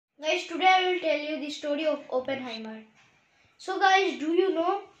Guys, today I will tell you the story of Oppenheimer. So guys, do you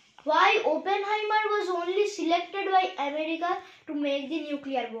know why Oppenheimer was only selected by America to make the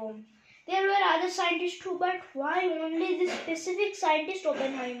nuclear bomb? There were other scientists too, but why only this specific scientist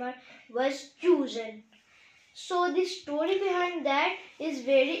Oppenheimer was chosen? So the story behind that is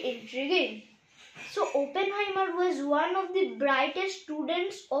very intriguing. So Oppenheimer was one of the brightest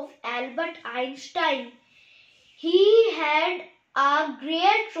students of Albert Einstein. He had a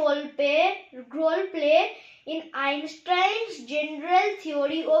great role play in Einstein's general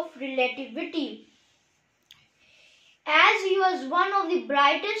theory of relativity. As he was one of the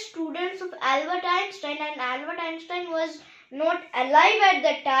brightest students of Albert Einstein, and Albert Einstein was not alive at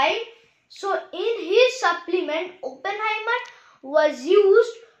that time, so in his supplement, Oppenheimer was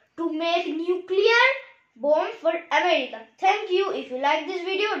used to make nuclear bomb for America. Thank you. If you like this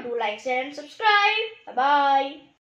video, do like, share and subscribe. Bye-bye.